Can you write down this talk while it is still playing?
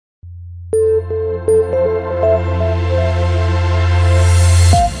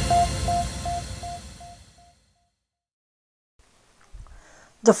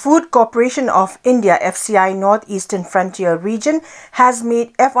The Food Corporation of India FCI Northeastern Frontier Region has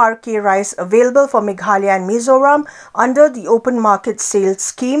made FRK rice available for Meghalaya and Mizoram under the open market sales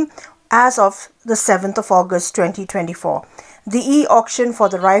scheme as of the 7th of August 2024. The e-auction for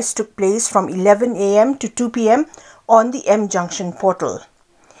the rice took place from 11 a.m. to 2 p.m. on the MJUNCTION portal.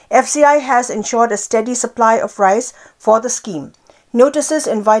 FCI has ensured a steady supply of rice for the scheme. Notices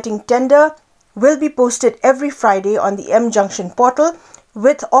inviting tender will be posted every Friday on the MJUNCTION portal,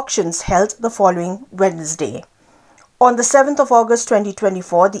 with auctions held the following Wednesday. On the 7th of August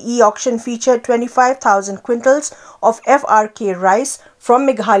 2024, the e-auction featured 25,000 quintals of FRK rice from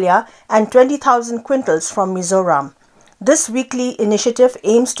Meghalaya and 20,000 quintals from Mizoram. This weekly initiative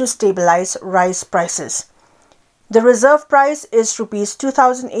aims to stabilize rice prices. The reserve price is Rs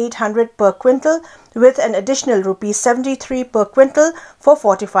 2,800 per quintal, with an additional Rs 73 per quintal for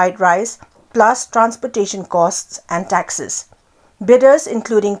fortified rice, plus transportation costs and taxes. Bidders,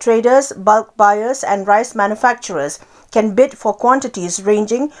 including traders, bulk buyers and rice manufacturers, can bid for quantities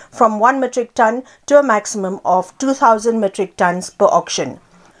ranging from 1 metric ton to a maximum of 2,000 metric tons per auction.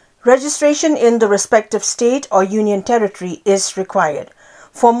 Registration in the respective state or union territory is required.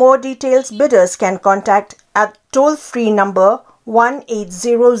 For more details, bidders can contact at toll-free number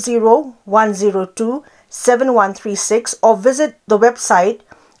 1-800-102-7136 or visit the website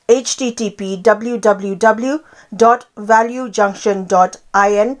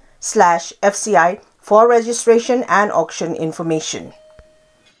http://valuejunction.in/FCI for registration and auction information.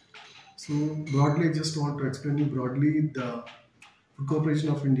 So broadly, I just want to explain you broadly the Food Corporation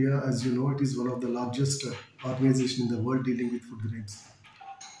of India. As you know, it is one of the largest organizations in the world dealing with food grains.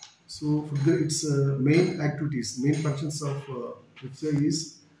 So its main activities, main functions of FCI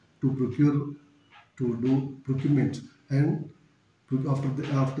is to procure, to do procurement, and after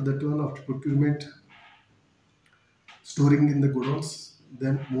procurement, storing in the godowns,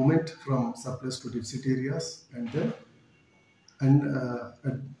 then movement from surplus to deficit areas, and then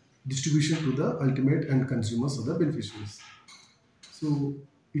distribution to the ultimate end consumers or the beneficiaries. So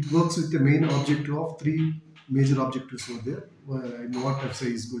it works with the main objective of three major objectives over there, and what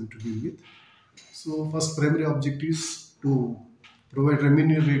FCI is going to deal with. So first primary objective is to provide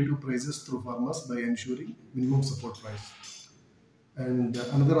remunerative prices through farmers by ensuring minimum support price. And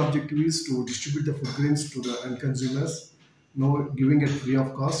another objective is to distribute the food grains to the end consumers, now giving it free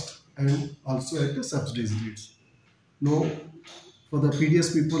of cost and also at a subsidized rates. Now, for the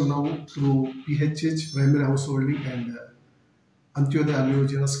PDS people, now through PHH, primary householding, and Antyodaya Anna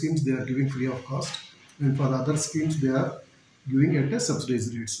Yojana schemes, they are giving free of cost, and for the other schemes, they are giving at a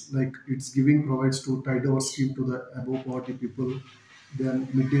subsidized rates. Like it's provides to tide over scheme to the above poverty people, then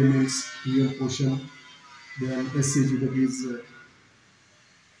midday meals, PM portion, then SCG, that is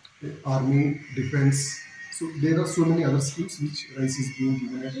Army, Defense. So there are so many other schemes which rice is being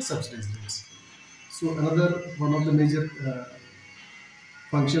given at a subsidized rates. So another one of the major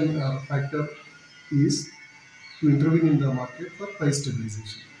function factor is to intervene in the market for price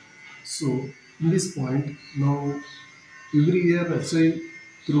stabilization. So in this point, now every year FCI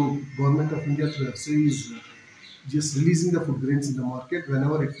through Government of India through FCI is just releasing the food grains in the market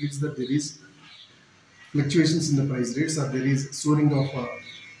whenever it feels that there is fluctuations in the price rates or there is soaring of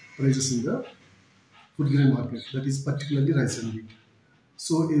prices in the food grain market, that is particularly rice and wheat.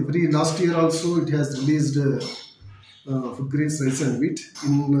 So last year also it has released food grains, rice and wheat.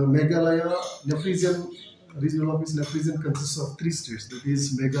 In Meghalaya, regional office Nefrizen consists of 3 states, that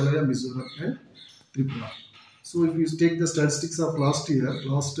is Meghalaya, Mizoram and Tripura. So if you take the statistics of last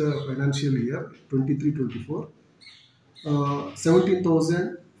financial year 23-24,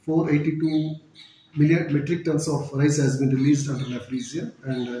 17,482 million metric tons of rice has been released under Nefrizen,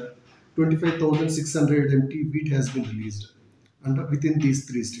 and 25,600 MT wheat has been released within these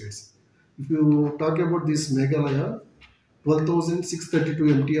 3 states. If you talk about this Meghalaya, 12,632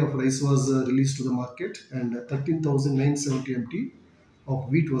 MT of rice was released to the market, and 13,970 MT of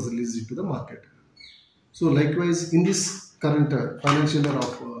wheat was released into the market. So likewise, in this current financial year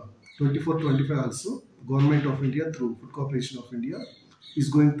of 24-25 also, Government of India through Food Corporation of India is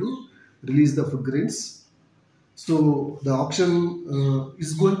going to release the food grains. So the auction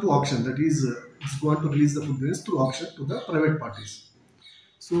is going to auction, that is it's going to release the food grains through auction to the private parties.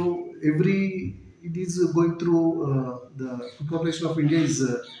 So it is going through the Food Corporation of India is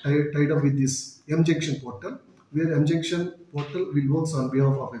tied up with this MJUNCTION portal, where MJUNCTION portal will work on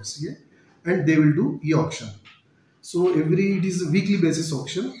behalf of FCA, and they will do e-auction. So it is a weekly basis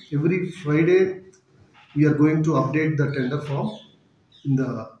auction. Every Friday we are going to update the tender form in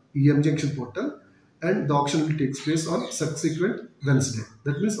the MJUNCTION portal, and the auction will take place on subsequent Wednesday.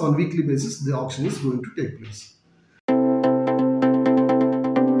 That means on weekly basis the auction is going to take place.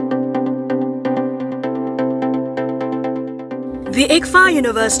 The ICFA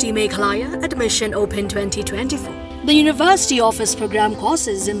University Meghalaya Admission Open 2024. The university offers program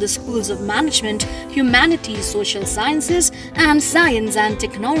courses in the schools of Management, Humanities, Social Sciences and Science and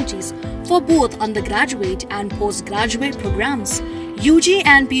Technologies for both undergraduate and postgraduate programs, UG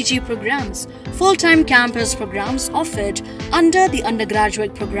and PG programs. Full-time campus programs offered under the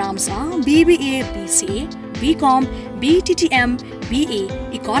undergraduate programs are BBA, BCA, BCom, BTTM, BA,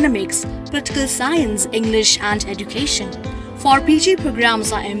 Economics, Political Science, English and Education. For PG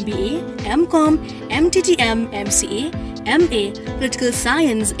programs are MBA, MCom, MTTM, MCA, MA, Political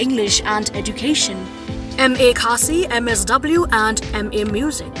Science, English and Education, MA Khasi, MSW and MA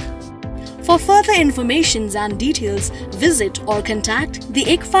Music. For further information and details, visit or contact the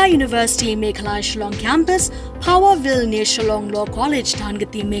ICFA University Meghalaya Shillong Campus, Powerville near Shillong Law College,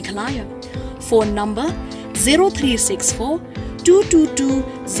 Dhangati, Meghalaya. Phone number 0364 222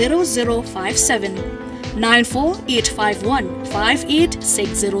 0057, 94851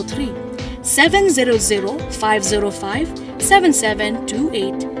 58603, 700 505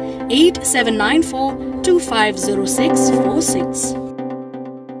 7728, 8794 250646.